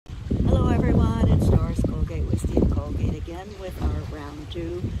again with our round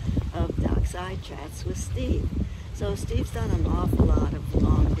 2 of Dockside Chats with Steve. So Steve's done an awful lot of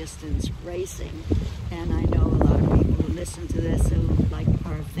long distance racing, and I know a lot of people who listen to this who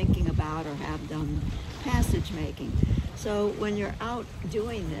are thinking about or have done passage making. So when you're out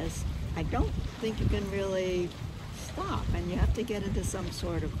doing this, I don't think you can really stop, and you have to get into some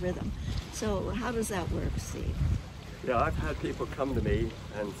sort of rhythm. So how does that work, Steve? Yeah, I've had people come to me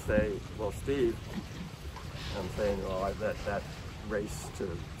and say, well, Steve, I'm saying, well, that race to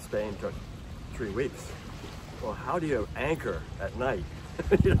Spain took 3 weeks. Well, how do you anchor at night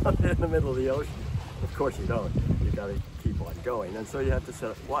in the middle of the ocean? Of course you don't. You got to keep on going. And so you have to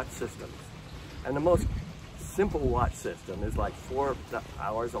set up watch systems. And the most simple watch system is like 4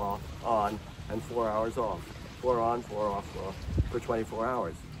 hours on and 4 hours off. 4 on, 4 off, for 24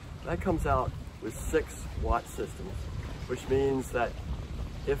 hours. That comes out with 6 watch systems, which means that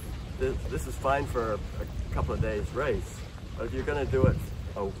if this is fine for a couple of days race, but if you're going to do it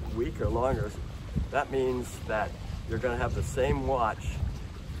a week or longer, that means that you're going to have the same watch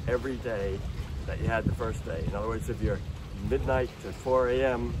every day that you had the first day. In other words, if you're midnight to 4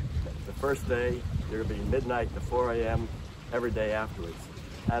 a.m. the first day, you're going to be midnight to 4 a.m. every day afterwards.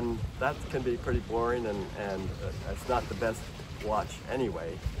 And that can be pretty boring, and it's not the best watch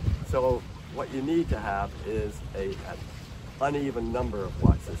anyway. So what you need to have is an uneven number of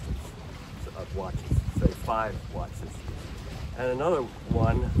watch systems, of watches, say 5 watch systems. And another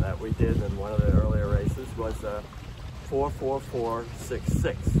one that we did in one of the earlier races was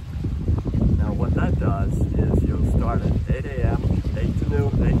 4-4-4-6-6. Now what that does is you'll start at 8 a.m., 8 to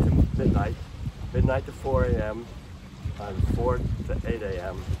noon, 8 to midnight, midnight to 4 a.m., and 4 to 8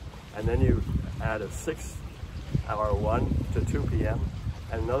 a.m., and then you add a 6-hour one to 2 p.m.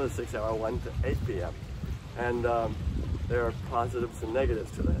 and another 6-hour one to 8 p.m. And there are positives and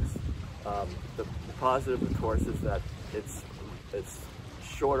negatives to this. The positive, of course, is that it's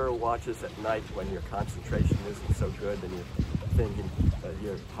shorter watches at night when your concentration isn't so good and you're thinking that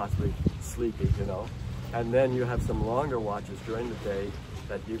you're possibly sleepy, and then you have some longer watches during the day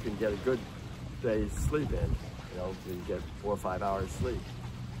that you can get a good day's sleep in. You get 4 or 5 hours sleep.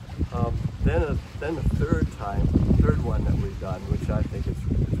 Then the third one that we've done, which I think is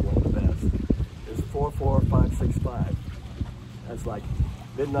one of the best, is 4-4-5-6-5. That's like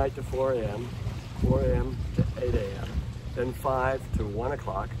midnight to 4 a.m., 4 a.m. to 8 a.m., then 5 to 1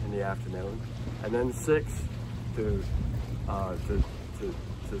 o'clock in the afternoon, and then 6 to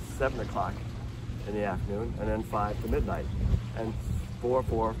 7 o'clock in the afternoon, and then 5 to midnight, and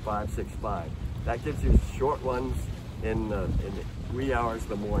 4-4-5-6-5. That gives you short ones in the wee hours of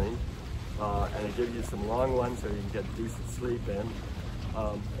the morning, and it gives you some long ones so you can get decent sleep in.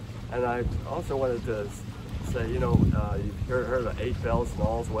 And I also wanted to say, you've heard of 8 bells and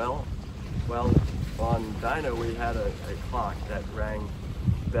all's well? Well, on Dyno we had a clock that rang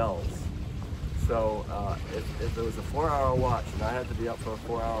bells. So if there was a 4-hour watch and I had to be up for a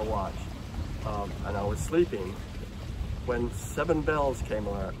 4-hour watch, and I was sleeping, when 7 bells came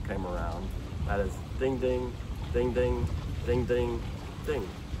around, that is ding ding, ding ding, ding ding, ding.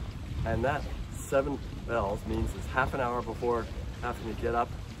 And that 7 bells means it's half an hour before having to get up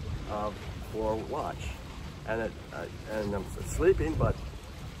for watch. And I'm sleeping, but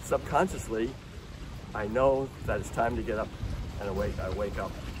subconsciously I know that it's time to get up, and I wake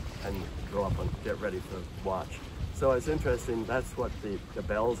up and go up and get ready for watch. So it's interesting, that's what the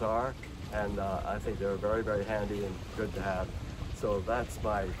bells are, and I think they're very, very handy and good to have. So that's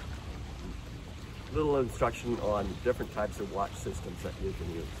my little instruction on different types of watch systems that you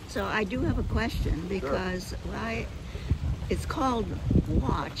can use. So I do have a question, because Sure. It's called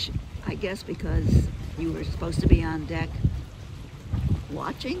watch, I guess because you were supposed to be on deck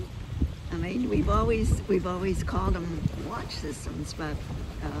watching. I mean, we've always called them watch systems, but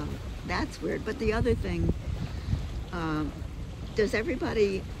that's weird. But the other thing, does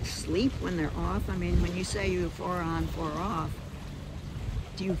everybody sleep when they're off? I mean, when you say you're 4 on, 4 off,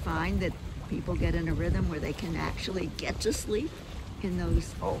 do you find that people get in a rhythm where they can actually get to sleep in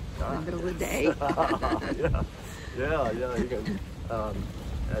those in the middle of the day? yeah, you can.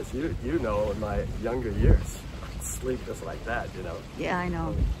 As you know, in my younger years, sleep just like that, Yeah, I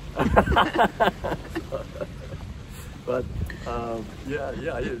know. But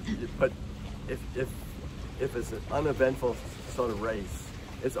but if it's an uneventful sort of race,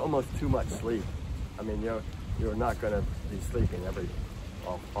 it's almost too much sleep. I mean, you're not going to be sleeping every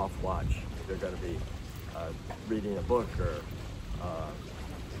off watch. You're going to be reading a book or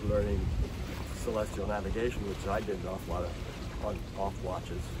learning celestial navigation, which I did an awful lot of on off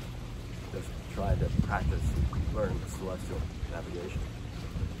watches, just trying to practice and learn celestial navigation.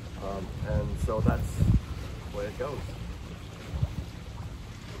 And so that's the way it goes.